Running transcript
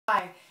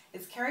Hi,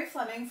 it's Carrie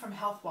Fleming from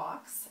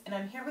HealthWalks, and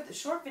I'm here with a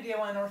short video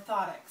on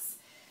orthotics.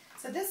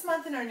 So this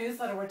month in our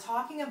newsletter we're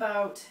talking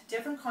about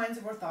different kinds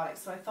of orthotics,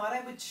 so I thought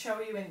I would show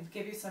you and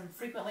give you some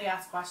frequently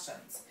asked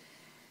questions.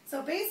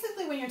 So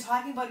basically when you're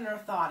talking about an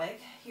orthotic,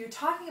 you're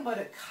talking about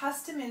a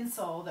custom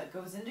insole that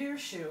goes into your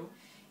shoe.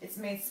 It's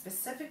made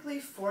specifically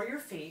for your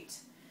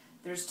feet.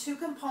 There's two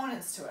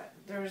components to it.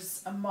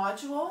 There's a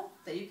module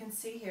that you can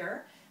see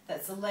here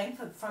that's the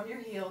length from your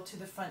heel to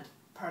the front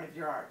part of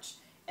your arch.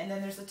 And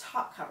then there's a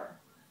top cover.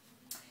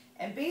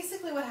 And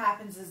basically what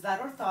happens is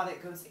that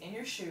orthotic goes in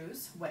your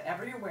shoes,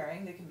 whatever you're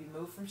wearing. They can be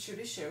moved from shoe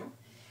to shoe.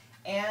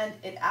 And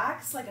it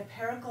acts like a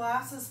pair of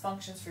glasses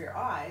functions for your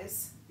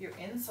eyes. Your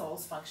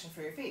insoles function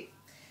for your feet.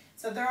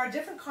 So there are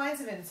different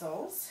kinds of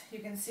insoles. You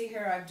can see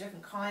here I have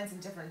different kinds and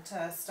different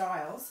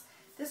styles.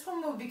 This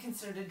one would be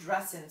considered a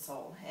dress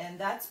insole, and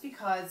that's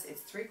because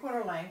it's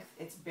 3/4 length,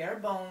 it's bare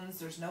bones,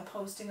 there's no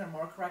posting or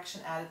more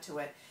correction added to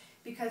it.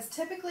 Because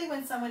typically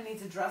when someone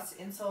needs a dress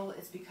insole,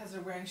 it's because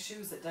they're wearing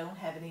shoes that don't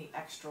have any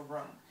extra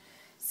room.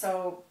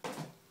 So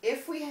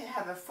if we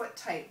have a foot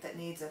type that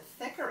needs a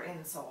thicker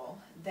insole,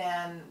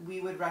 then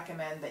we would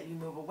recommend that you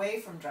move away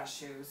from dress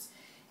shoes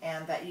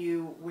and that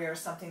you wear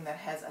something that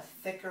has a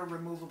thicker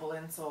removable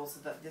insole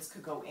so that this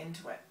could go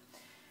into it.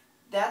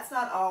 That's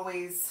not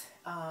always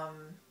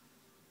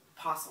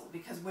possible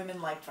because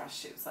women like dress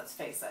shoes, let's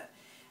face it.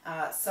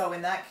 So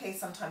in that case,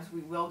 sometimes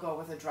we will go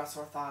with a dress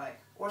orthotic.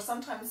 Or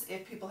sometimes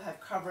if people have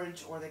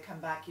coverage or they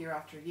come back year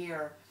after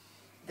year,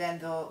 then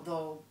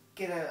they'll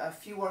get a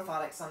few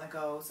orthotics on the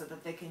go so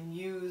that they can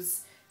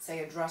use, say,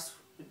 a dress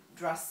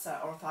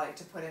orthotic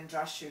to put in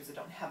dress shoes that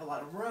don't have a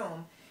lot of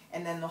room,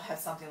 and then they'll have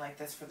something like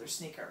this for their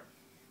sneaker.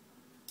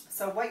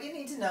 So what you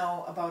need to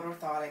know about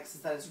orthotics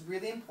is that it's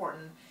really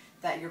important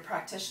that your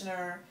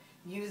practitioner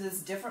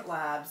uses different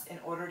labs in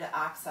order to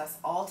access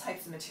all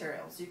types of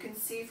materials. You can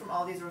see from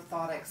all these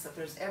orthotics that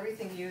there's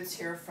everything used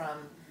here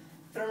from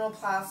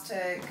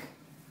thermoplastic,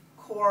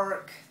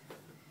 cork,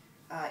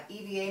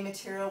 EVA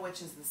material,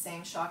 which is the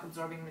same shock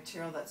absorbing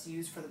material that's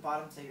used for the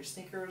bottoms of your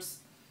sneakers,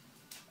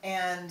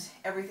 and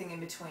everything in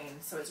between.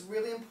 So it's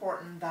really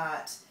important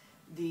that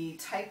the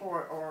type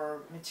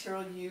or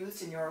material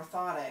used in your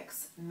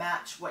orthotics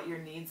match what your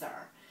needs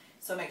are.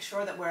 So make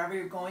sure that wherever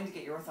you're going to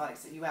get your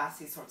orthotics that you ask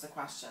these sorts of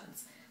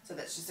questions. So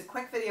that's just a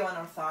quick video on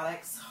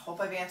orthotics. Hope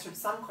I've answered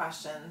some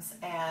questions,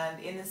 and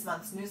in this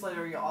month's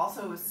newsletter you'll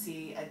also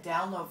see a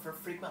download for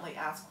frequently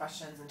asked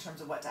questions in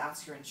terms of what to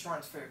ask your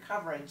insurance for your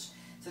coverage.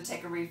 So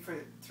take a read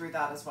through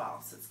that as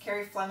well. So it's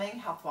Carrie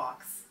Fleming,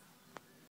 HealthWalks.